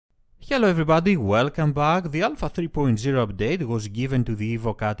Hello everybody, welcome back. The Alpha 3.0 update was given to the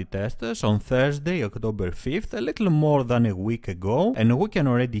Evocati testers on Thursday, October 5th, a little more than a week ago, and we can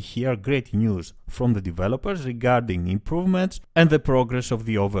already hear great news from the developers regarding improvements and the progress of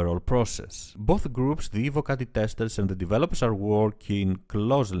the overall process. Both groups, the Evocati testers and the developers, are working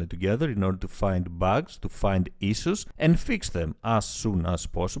closely together in order to find bugs, to find issues, and fix them as soon as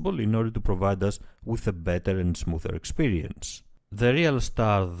possible in order to provide us with a better and smoother experience. The real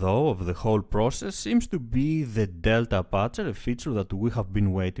star, though, of the whole process seems to be the Delta Patcher, a feature that we have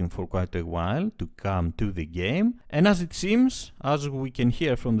been waiting for quite a while to come to the game, and as it seems, as we can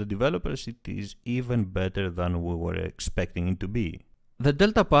hear from the developers, it is even better than we were expecting it to be. The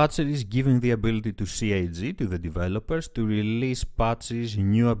Delta Patcher is giving the ability to CIG, to the developers, to release patches,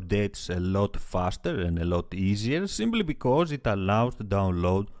 new updates a lot faster and a lot easier, simply because it allows to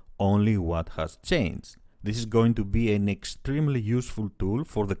download only what has changed. This is going to be an extremely useful tool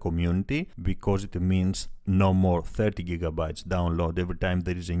for the community because it means no more 30 GB download every time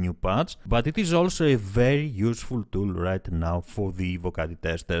there is a new patch, but it is also a very useful tool right now for the Evocati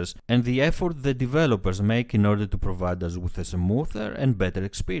testers and the effort the developers make in order to provide us with a smoother and better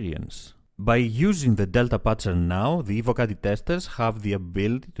experience. By using the Delta Patcher now, the Evocati testers have the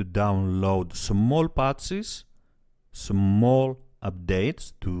ability to download small patches, small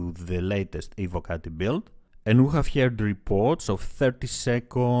updates to the latest Evocati build, and we have heard reports of 30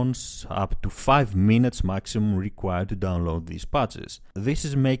 seconds up to 5 minutes maximum required to download these patches. This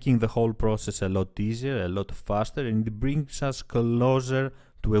is making the whole process a lot easier, a lot faster, and it brings us closer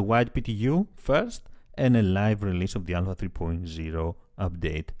to a wide PTU first and a live release of the Alpha 3.0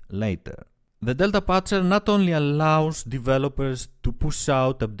 update later. The Delta Patcher not only allows developers to push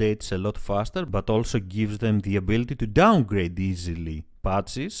out updates a lot faster, but also gives them the ability to downgrade easily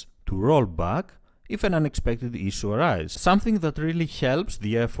patches, to roll back if an unexpected issue arises. Something that really helps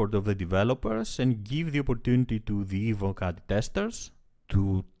the effort of the developers and give the opportunity to the Evocati testers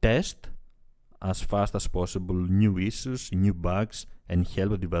to test as fast as possible new issues, new bugs, and help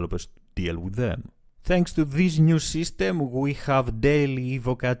the developers deal with them. Thanks to this new system, we have daily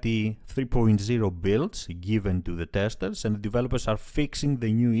Evocati 3.0 builds given to the testers, and the developers are fixing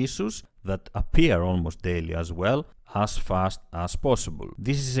the new issues that appear almost daily as well, as fast as possible.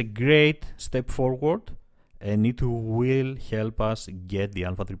 This is a great step forward, and it will help us get the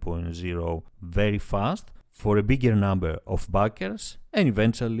Alpha 3.0 very fast for a bigger number of backers and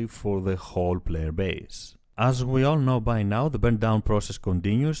eventually for the whole player base. As we all know by now, the burndown process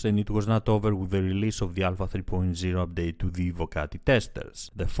continues, and it was not over with the release of the Alpha 3.0 update to the Evocati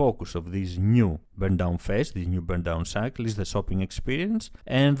testers. The focus of this new burndown phase, this new burndown cycle, is the shopping experience,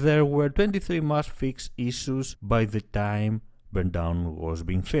 and there were 23 must-fix issues by the time burndown was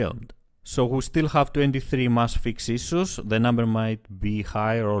being filmed. So we still have 23 must-fix issues. The number might be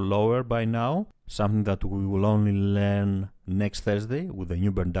higher or lower by now, something that we will only learn next Thursday with the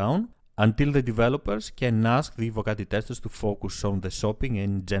new burndown, until the developers can ask the Evocati testers to focus on the shopping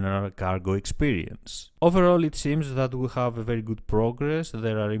and general cargo experience. Overall, it seems that we have a very good progress.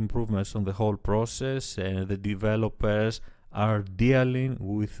 There are improvements on the whole process, and the developers are dealing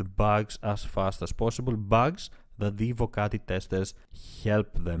with bugs as fast as possible, bugs that the Evocati testers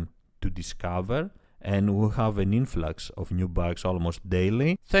help them to discover, and we have an influx of new bugs almost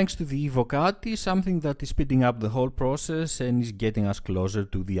daily. Thanks to the Evocati, something that is speeding up the whole process and is getting us closer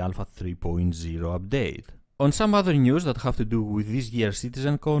to the Alpha 3.0 update. On some other news that have to do with this year's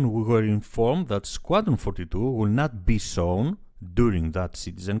Citizencon, we were informed that Squadron 42 will not be shown during that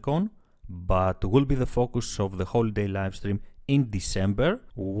Citizencon, but will be the focus of the holiday livestream in December,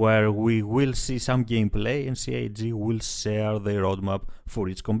 where we will see some gameplay and CIG will share the roadmap for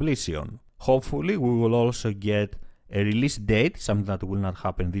its completion. Hopefully, we will also get a release date, something that will not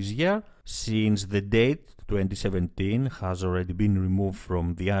happen this year, since the date 2017 has already been removed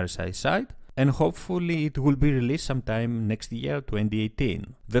from the RSI site, and hopefully it will be released sometime next year,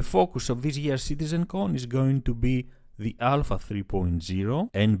 2018. The focus of this year's Citizencon is going to be the Alpha 3.0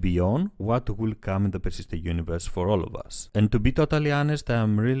 and beyond, what will come in the persistent universe for all of us. And to be totally honest,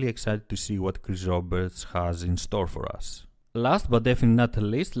 I'm really excited to see what Chris Roberts has in store for us. Last but definitely not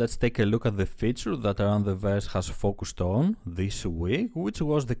least, let's take a look at the feature that Aroundtheverse has focused on this week, which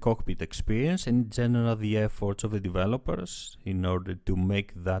was the cockpit experience and in general the efforts of the developers in order to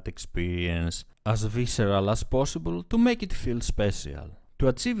make that experience as visceral as possible, to make it feel special. To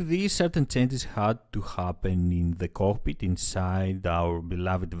achieve these, certain changes had to happen in the cockpit inside our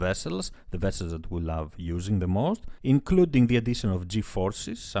beloved vessels, the vessels that we love using the most, including the addition of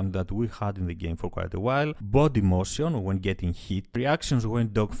G-forces, something that we had in the game for quite a while, body motion when getting hit, reactions when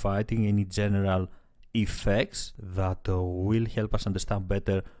dogfighting, and in general effects that will help us understand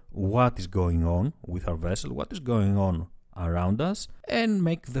better what is going on with our vessel, what is going on around us, and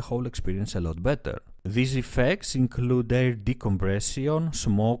make the whole experience a lot better. These effects include air decompression,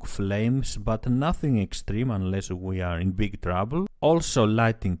 smoke, flames, but nothing extreme unless we are in big trouble. Also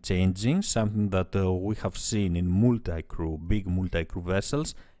lighting changing, something that we have seen in big multi-crew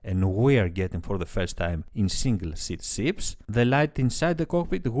vessels, and we are getting for the first time in single-seat ships. The light inside the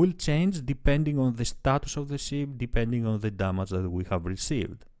cockpit will change depending on the status of the ship, depending on the damage that we have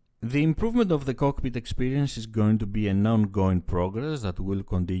received. The improvement of the cockpit experience is going to be an ongoing progress that will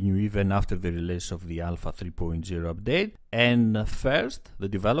continue even after the release of the Alpha 3.0 update. And first, the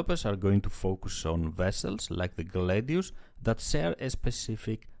developers are going to focus on vessels like the Gladius that share a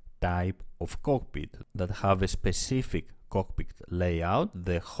specific type of cockpit, that have a specific cockpit layout,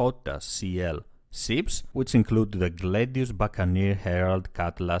 the HOTA CL ships, which include the Gladius, Buccaneer, Herald,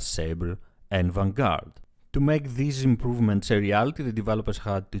 Cutlass, Sabre, and Vanguard. To make these improvements a reality, the developers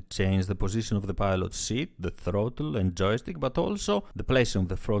had to change the position of the pilot's seat, the throttle and joystick, but also the placing of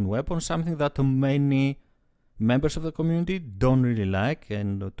the front weapon, something that many members of the community don't really like,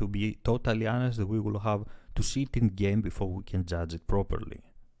 and to be totally honest, we will have to see it in game before we can judge it properly.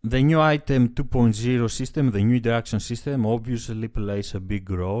 The new Item 2.0 system, the new interaction system, obviously plays a big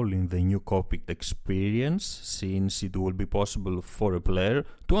role in the new cockpit experience, since it will be possible for a player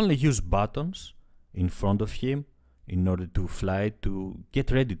to only use buttons in front of him in order to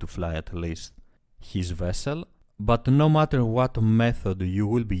get ready to fly at least his vessel. But no matter what method you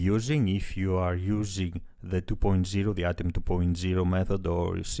will be using, if you are using the 2.0, the Item 2.0 method,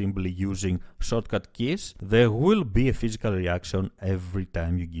 or simply using shortcut keys, there will be a physical reaction every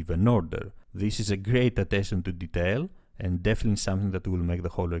time you give an order. This is a great attention to detail and definitely something that will make the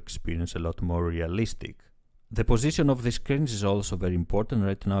whole experience a lot more realistic. The position of the screens is also very important.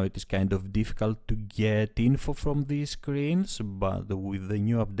 Right now it is kind of difficult to get info from these screens, but with the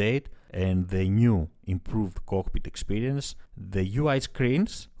new update and the new improved cockpit experience, the UI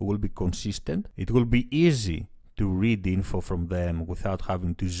screens will be consistent. It will be easy to read info from them without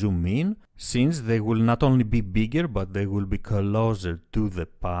having to zoom in, since they will not only be bigger, but they will be closer to the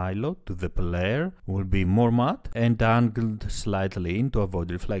pilot, to the player, will be more matte and angled slightly in to avoid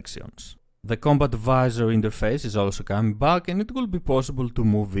reflections. The combat visor interface is also coming back, and it will be possible to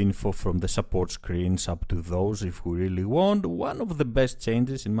move info from the support screens up to those if we really want. One of the best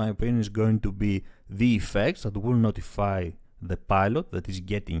changes, in my opinion, is going to be the effects that will notify the pilot that is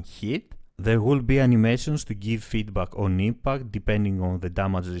getting hit. There will be animations to give feedback on impact depending on the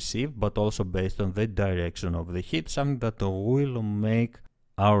damage received, but also based on the direction of the hit, something that will make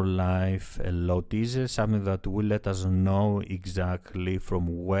our life a lot easier, something that will let us know exactly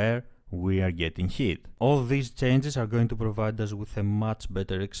from where we are getting hit. All these changes are going to provide us with a much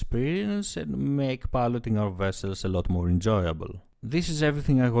better experience and make piloting our vessels a lot more enjoyable. This is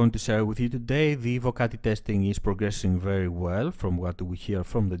everything I'm going to share with you today. The Evocati testing is progressing very well from what we hear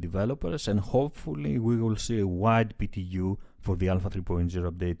from the developers, and hopefully we will see a wide PTU for the Alpha 3.0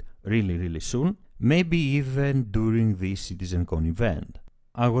 update really soon, maybe even during the Citizencon event.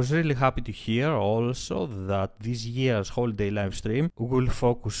 I was really happy to hear also that this year's holiday livestream will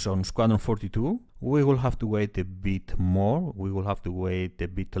focus on Squadron 42. We will have to wait a bit more, we will have to wait a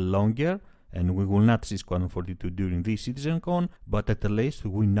bit longer, and we will not see Squadron 42 during this Citizencon, but at least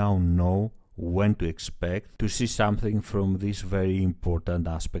we now know when to expect to see something from this very important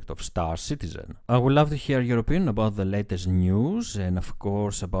aspect of Star Citizen. I would love to hear your opinion about the latest news and of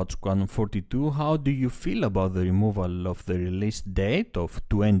course about Squadron 42. How do you feel about the removal of the release date of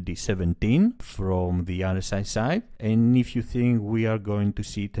 2017 from the RSI side, and if you think we are going to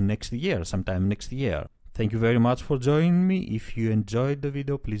see it next year, sometime next year? Thank you very much for joining me. If you enjoyed the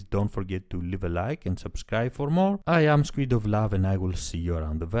video, please don't forget to leave a like and subscribe for more. I am SquidofLove and I will see you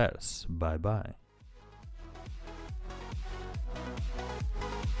around the verse. Bye bye.